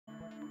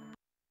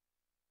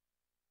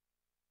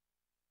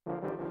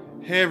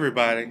Hey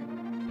everybody,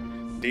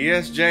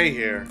 DSJ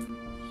here.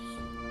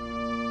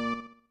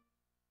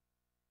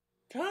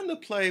 Time to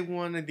play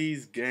one of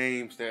these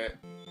games that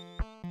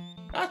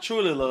I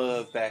truly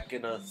loved back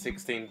in the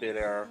 16-bit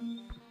era.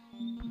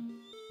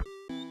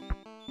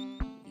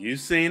 You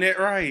seen it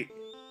right.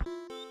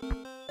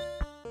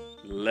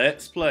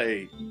 Let's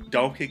play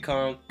Donkey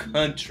Kong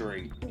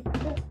Country.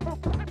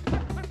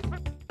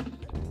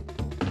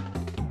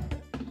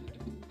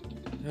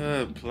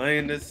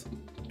 Playing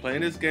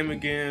this game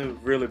again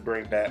really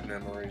bring back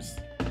memories.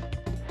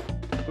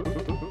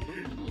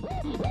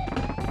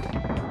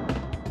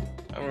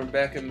 I remember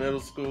back in middle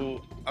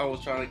school, I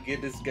was trying to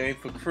get this game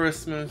for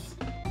Christmas.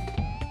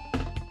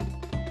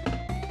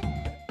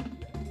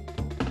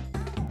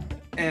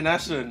 And I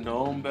should have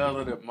known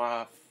better that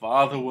my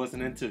father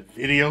wasn't into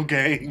video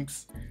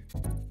games.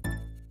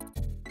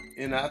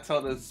 And I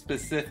told him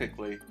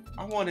specifically,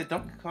 I wanted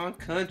Donkey Kong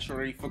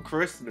Country for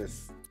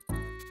Christmas.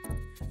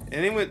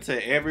 And he went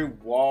to every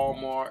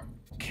Walmart,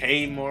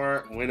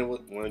 Kmart, when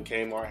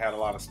Kmart had a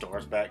lot of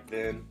stores back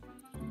then.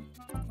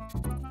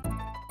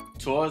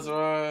 Toys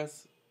R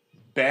Us,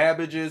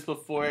 Babbage's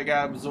before it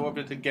got absorbed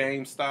into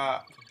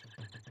GameStop.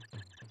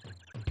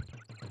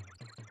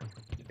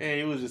 And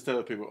he was just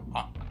telling people,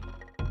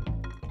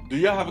 do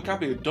y'all have a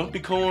copy of Donkey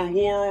Kong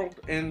World?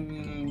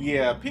 And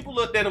yeah, people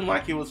looked at him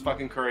like he was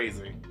fucking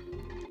crazy.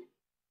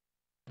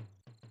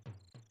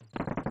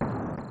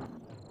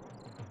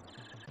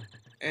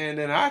 And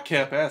then I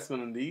kept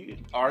asking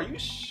him, are you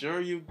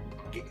sure you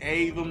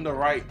gave him the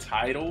right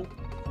title?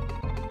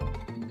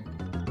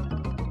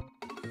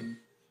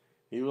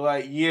 He was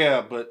like,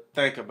 yeah, but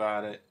think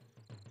about it.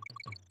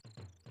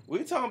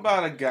 We talking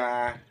about a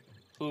guy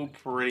who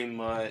pretty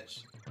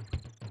much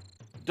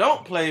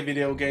don't play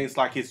video games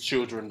like his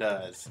children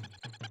does.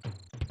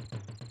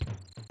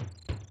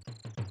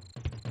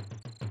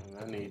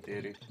 I need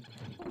Diddy.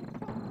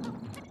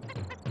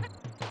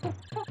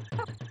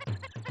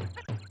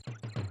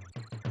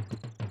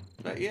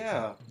 But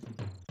yeah.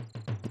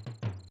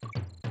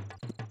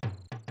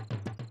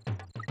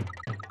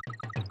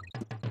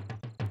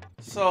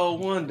 So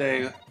one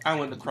day, I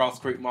went to Cross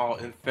Creek Mall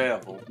in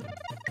Fayetteville.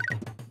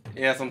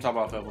 Yes, I'm talking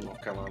about Fayetteville,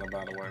 North Carolina,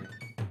 by the way.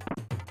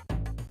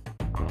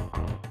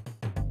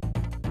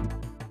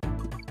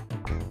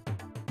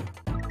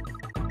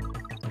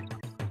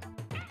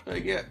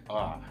 But yeah,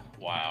 wow.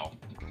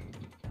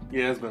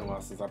 Yeah, it's been a while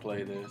since I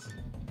played this.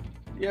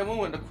 Yeah, we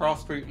went to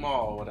Cross Creek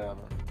Mall or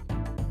whatever.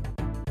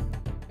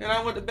 And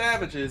I went to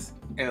Babbage's,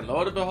 and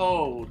lo and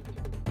behold,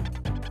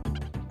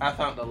 I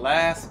found the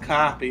last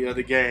copy of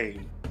the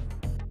game.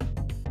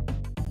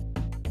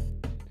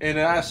 And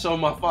then I showed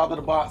my father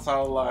the box. I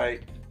was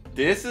like,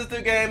 this is the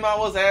game I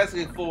was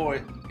asking for.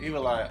 He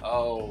was like,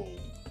 oh,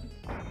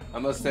 I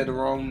must say the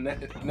wrong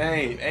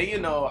name. And you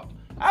know,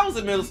 I was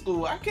in middle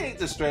school. I can't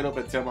just straight up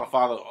and tell my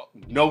father,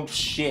 no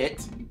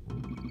shit.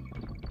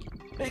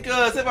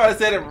 Because if I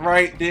said it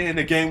right then,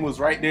 the game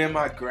was right there in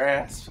my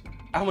grasp,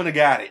 I would have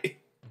got it.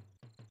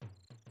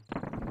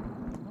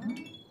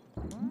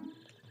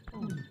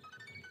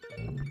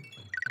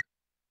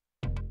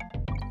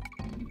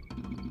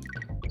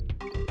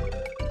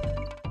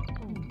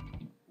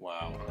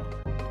 Wow.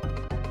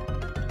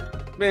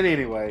 But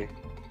anyway.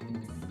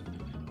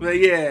 But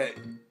yeah,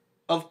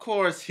 of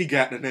course he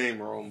got the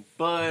name wrong.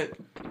 But,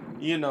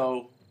 you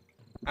know,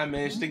 I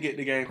managed to get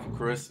the game for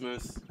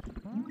Christmas.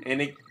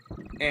 And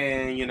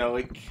you know,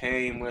 it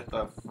came with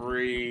a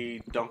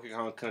free Donkey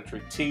Kong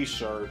Country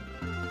t-shirt.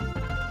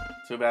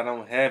 Too bad I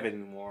don't have it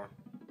anymore.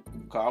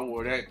 Cause I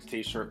wore that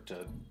t-shirt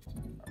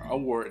I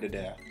wore it to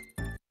death.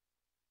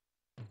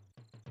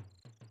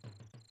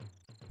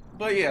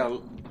 But yeah,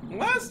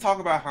 let's talk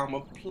about how I'm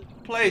gonna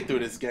play through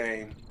this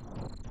game.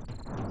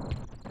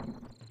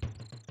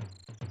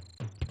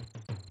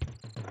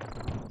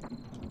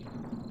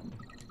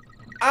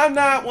 I'm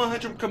not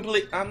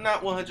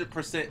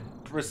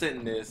 100%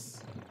 in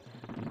this.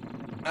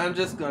 I'm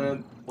just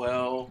gonna,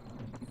 well,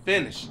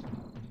 finish.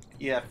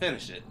 Yeah,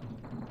 finish it.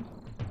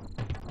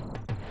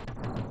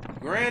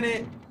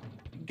 Granted,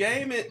 the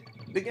game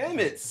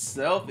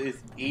itself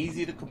is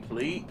easy to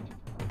complete.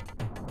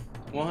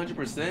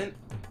 100%.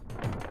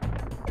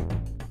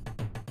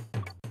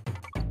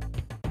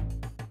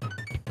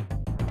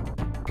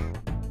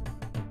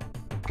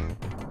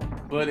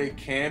 But it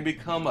can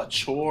become a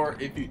chore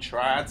if you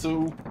try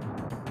to.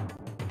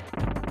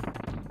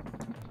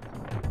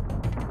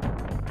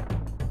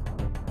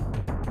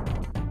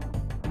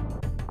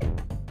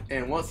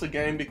 And once the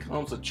game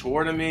becomes a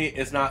chore to me,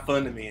 it's not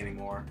fun to me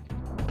anymore.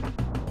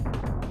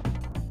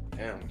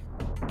 Damn.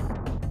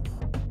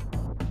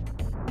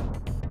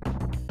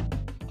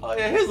 Oh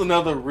yeah, here's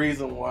another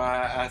reason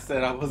why I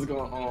said I was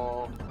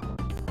gonna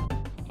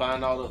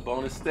find all the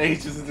bonus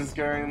stages in this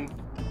game.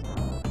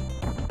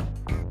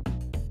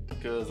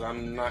 Because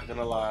I'm not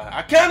gonna lie,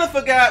 I kind of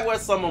forgot what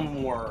some of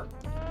them were.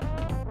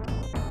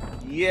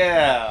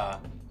 Yeah.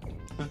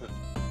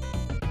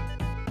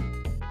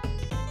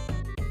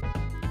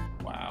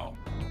 Wow.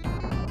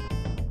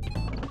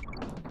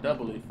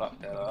 Doubly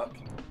fucked that up.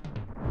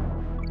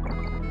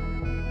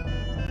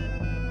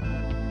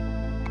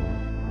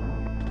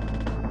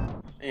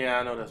 Yeah,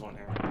 I know there's one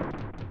here.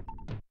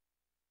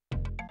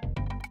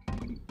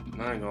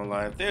 I ain't gonna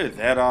lie, if they're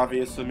that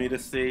obvious for me to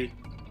see,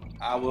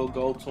 I will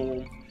go to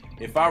them.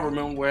 If I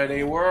remember where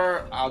they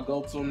were, I'll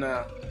go to them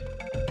now.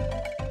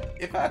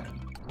 If I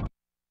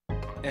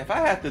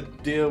had to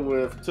deal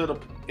with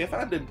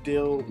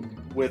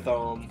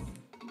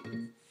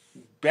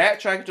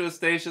backtracking to the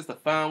stations to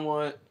find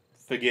one,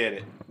 forget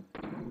it.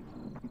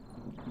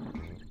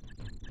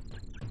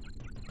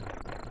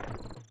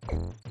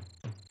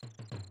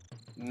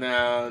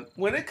 Now,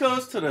 when it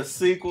comes to the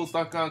sequels,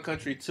 Donkey Kong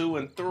Country 2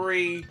 and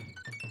 3,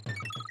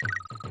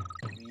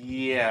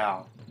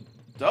 yeah.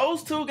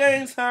 Those two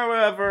games,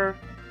 however,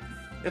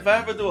 if I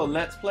ever do a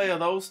Let's Play of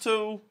those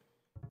two,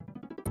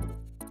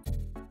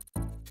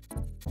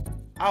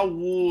 I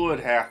would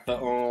have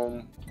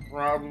to,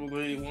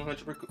 probably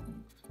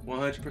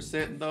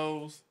 100%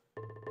 those.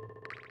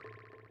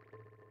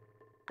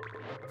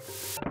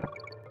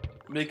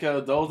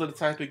 Because those are the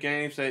type of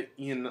games that,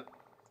 you know,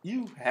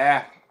 you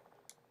have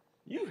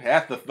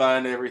to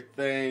find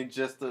everything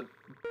just to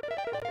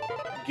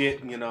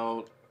get, you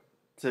know,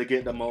 to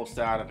get the most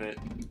out of it.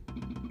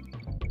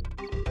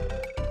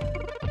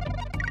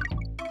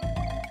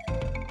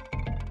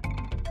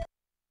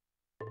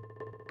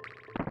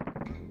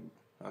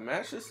 I'm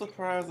actually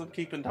surprised I'm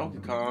keeping Donkey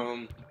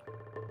Kong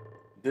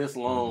this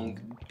long,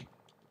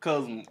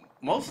 because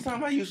most of the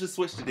time I usually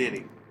switch to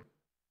Diddy.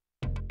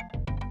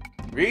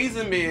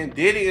 Reason being,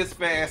 Diddy is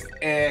fast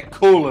and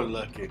cooler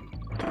looking.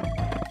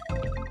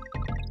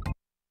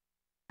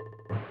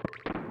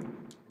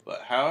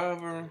 But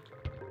however,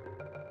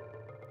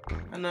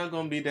 I'm not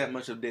gonna be that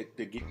much of the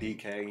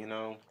DK, you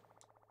know.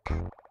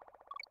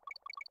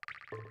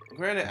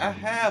 Granted, I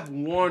have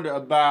wondered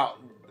about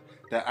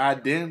the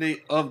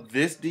identity of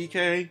this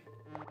DK.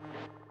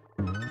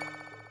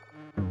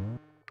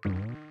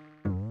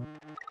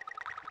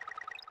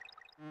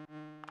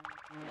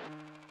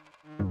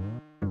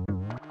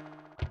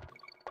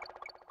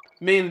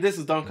 Meaning this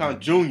is Donkey Kong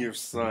Jr.'s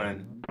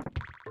son.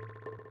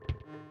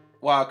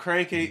 While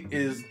Cranky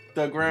is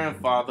the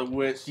grandfather,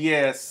 which,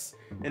 yes,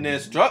 in the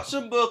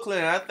instruction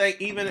booklet, I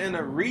think even in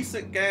a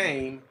recent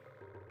game,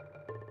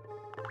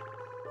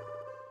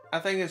 I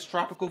think it's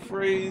Tropical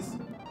Freeze,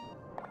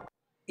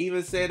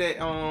 even said that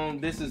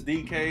this is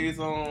DK's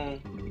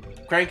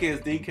Cranky is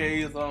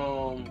DK's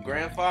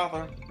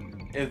grandfather.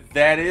 If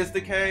that is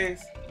the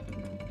case,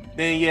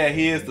 then yeah,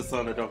 he is the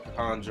son of Donkey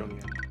Kong Jr.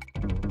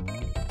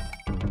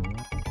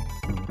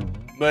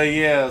 But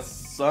yeah,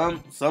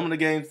 some of the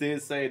games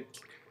did say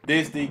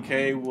this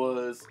DK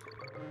was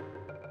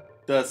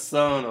the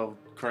son of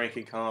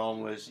Cranky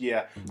Kong, which,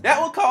 yeah,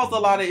 that would cause a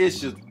lot of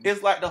issues.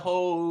 It's like the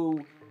whole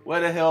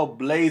where the hell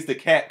Blaze the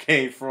Cat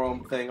came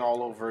from thing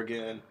all over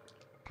again.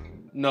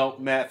 No,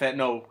 matter of fact,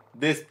 no.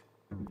 This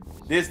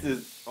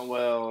is,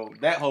 well,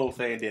 that whole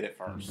thing did it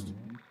first.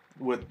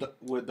 With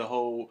the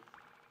whole,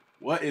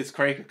 what is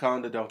Cranky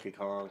Kong to Donkey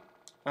Kong?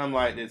 I'm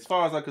like, as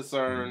far as I'm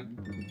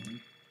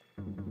concerned,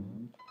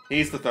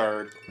 he's the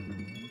third.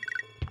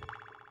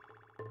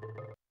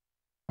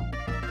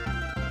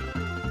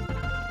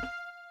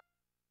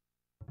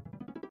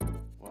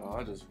 Well,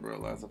 I just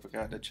realized I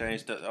forgot to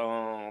change the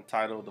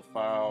title of the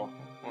file.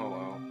 Oh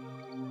well.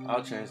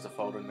 I'll change the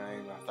folder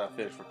name after I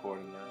finish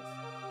recording this.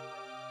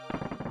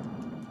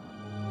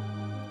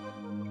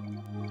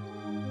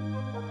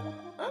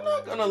 I'm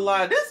not gonna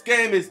lie, this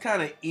game is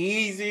kind of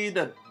easy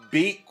to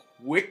beat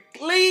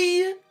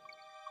quickly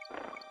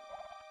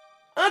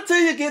until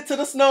you get to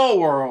the snow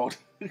world.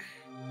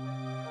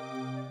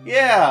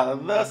 Yeah,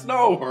 the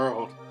snow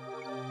world.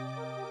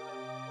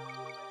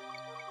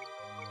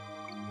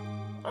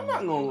 I'm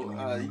not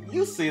gonna,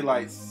 you see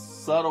like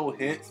subtle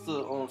hints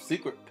to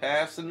secret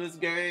paths in this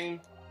game.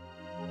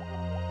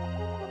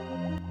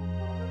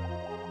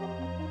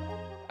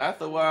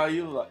 After a while,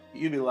 you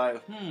be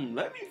like,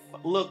 let me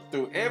look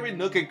through every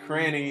nook and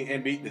cranny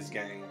and beat this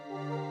game.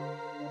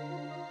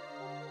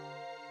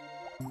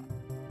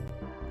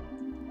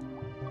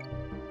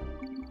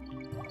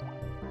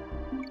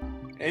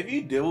 If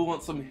you do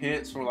want some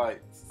hints for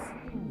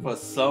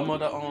some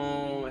of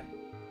the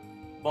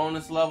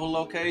bonus level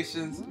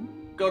locations,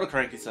 go to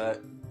Cranky Set.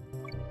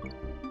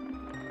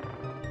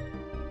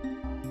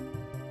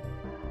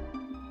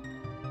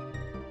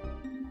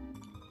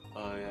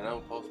 Oh yeah, that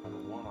was supposed to be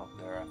the one up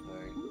there, I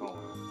think. Oh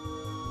well.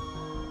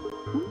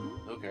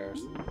 Who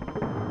cares?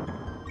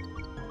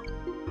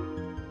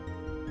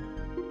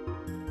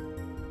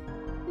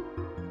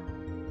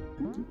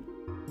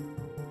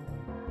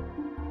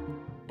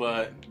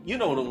 But you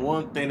know the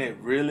one thing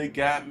that really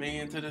got me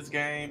into this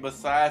game,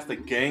 besides the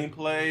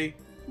gameplay,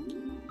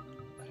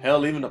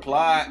 hell, even the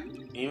plot,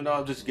 even though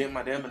I'm just getting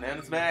my damn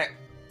bananas back,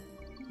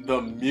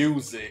 the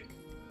music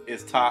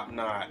is top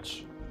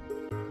notch.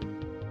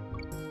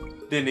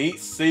 Then each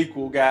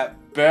sequel got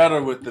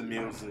better with the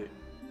music.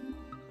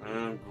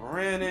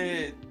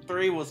 Granted,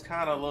 3 was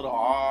kind of a little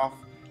off.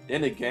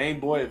 Then the Game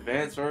Boy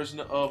Advance version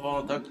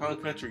of Donkey Kong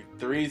Country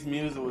 3's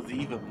music was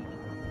even...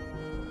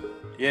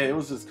 Yeah, it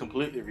was just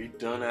completely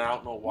redone, and I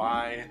don't know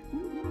why.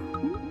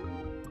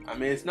 I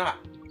mean, it's not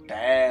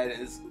bad.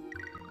 It's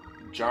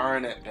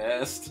jarring at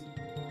best.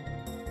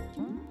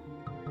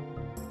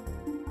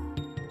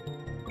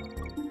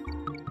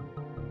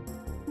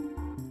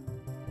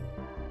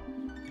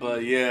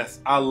 But yes,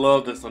 I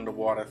love this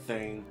underwater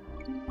thing.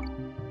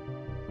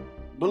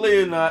 Believe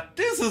it or not,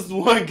 this is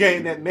one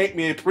game that make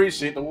me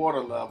appreciate the water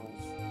levels.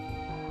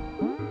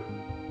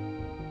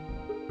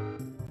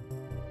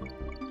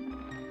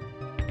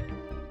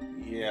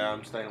 Yeah,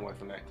 I'm staying away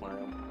from that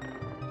clam.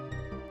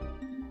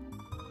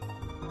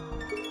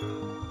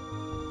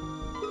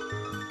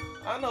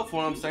 I know for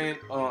what I'm saying,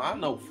 I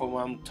know for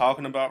what I'm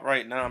talking about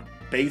right now, I'm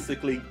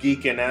basically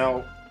geeking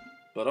out,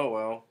 but oh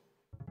well.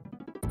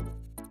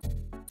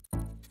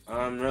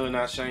 I'm really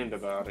not ashamed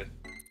about it.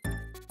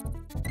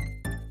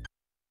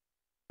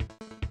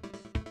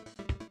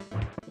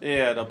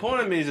 Yeah, the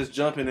point of me is just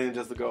jumping in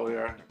just to go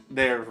there.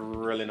 There's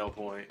really no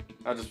point.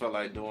 I just felt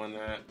like doing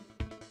that.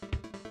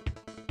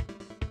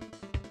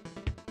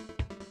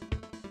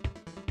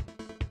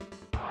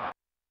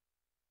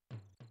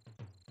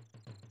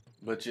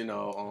 But you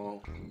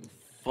know,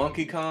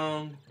 Funky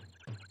Kong,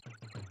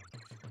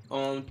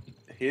 on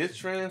his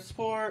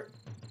transport,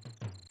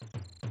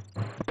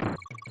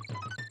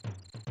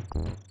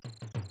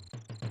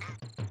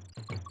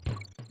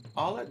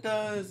 all it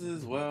does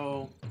is,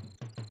 well,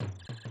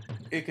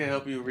 it can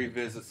help you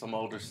revisit some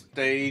older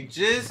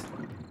stages.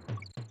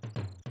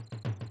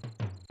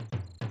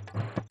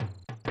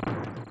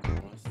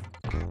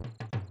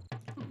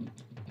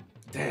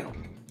 Damn,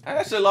 I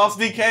actually lost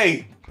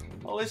DK.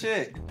 Holy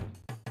shit.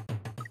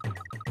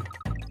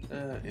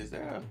 Is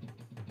there a...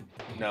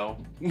 No.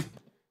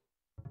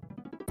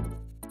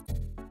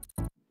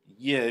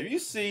 Yeah, if you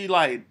see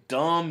like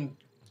dumb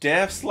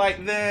deaths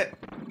like that,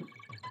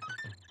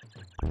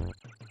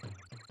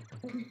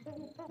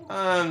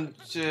 I'm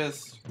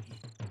just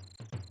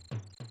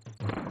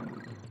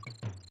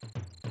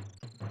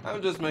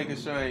making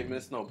sure I ain't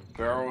missed no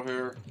barrel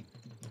here.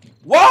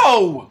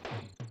 Whoa!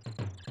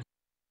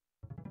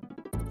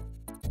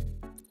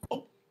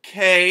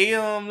 Okay,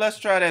 let's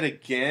try that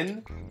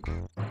again.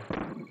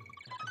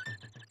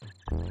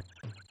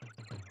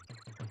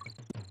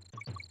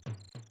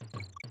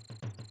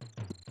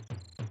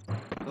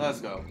 Let's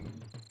go.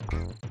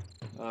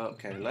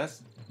 Okay,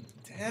 let's...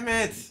 Damn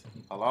it!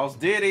 I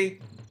lost Diddy.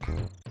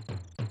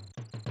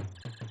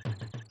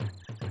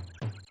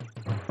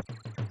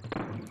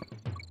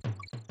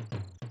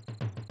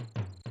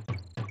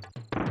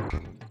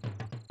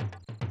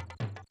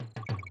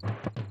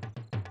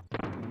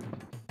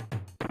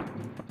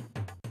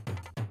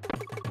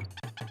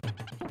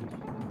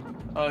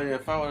 Oh yeah,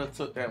 if I would have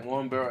took that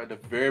one barrel at the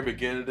very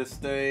beginning of the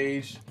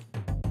stage,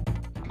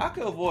 I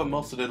could avoid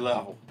most of the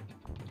level.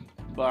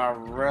 But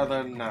I'd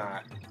rather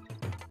not.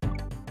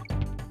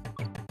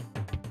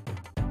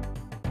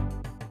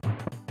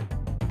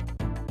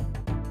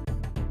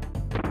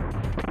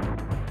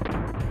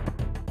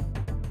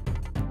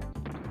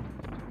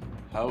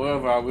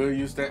 However, I will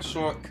use that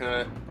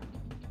shortcut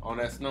on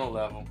that snow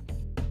level.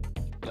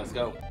 Let's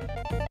go.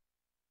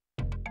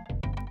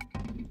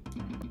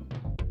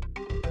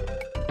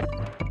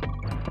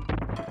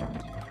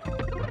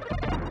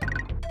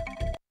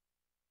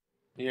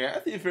 Yeah,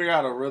 after you figure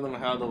out a rhythm of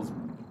how those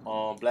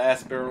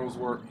blast barrels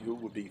work, you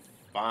would be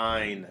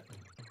fine.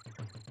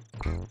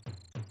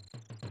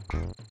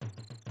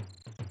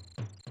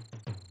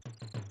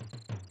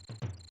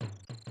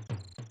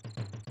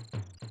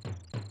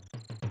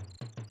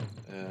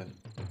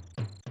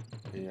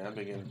 Yeah, I'm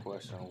beginning to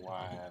question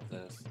why I have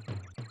this.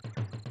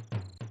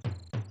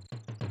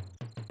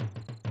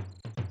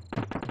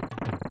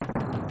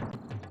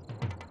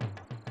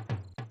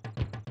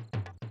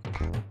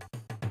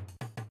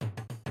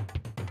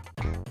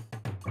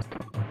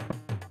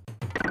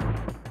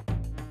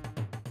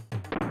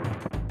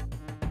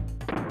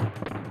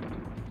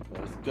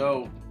 Let's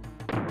go.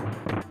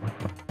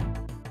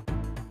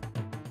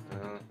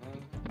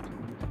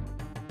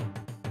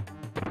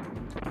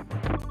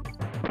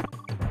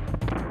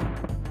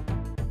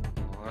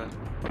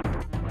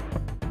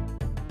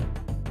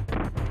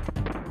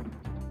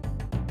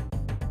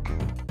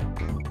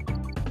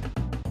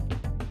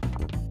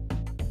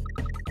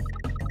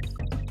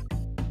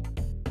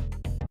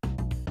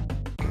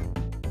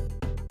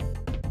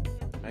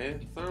 Made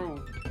it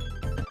through.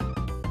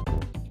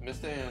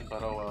 Missed the end,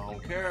 but oh well, I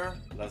don't care.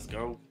 Let's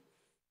go.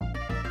 Yeah,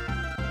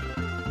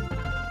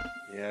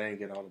 I didn't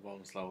get all the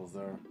bonus levels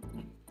there.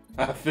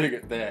 I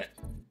figured that.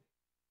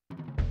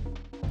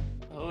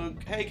 Oh,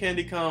 hey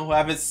Candy Kong, who I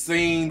haven't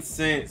seen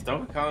since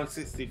Donkey Kong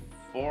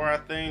 64, I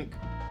think.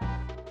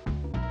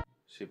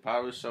 She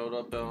probably showed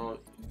up on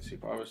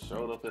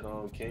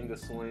King of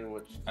Swing,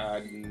 which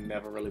I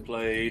never really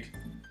played.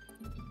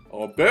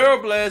 Or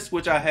Barrel Blast,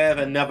 which I have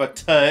and never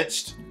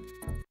touched.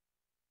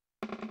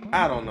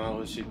 I don't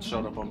know if she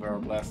showed up on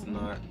Barrel Blast or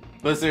not.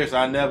 But seriously,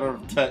 I never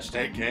touched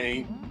that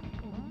game.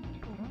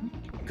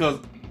 Because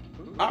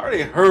I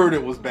already heard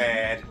it was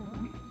bad.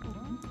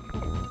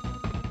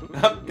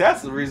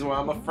 That's the reason why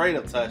I'm afraid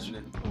of touching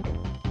it.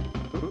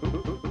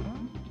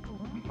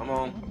 Come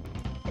on.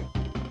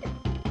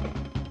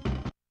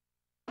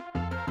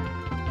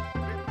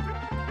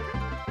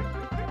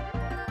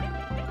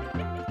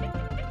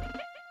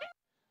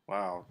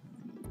 Wow.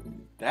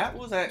 That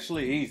was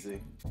actually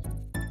easy.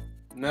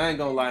 Now, I ain't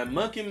gonna lie,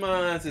 Monkey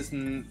Mines is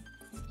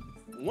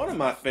one of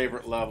my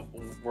favorite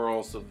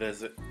worlds to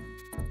visit.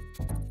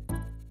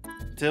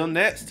 Till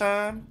next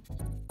time,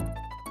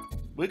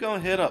 we're gonna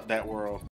hit up that world.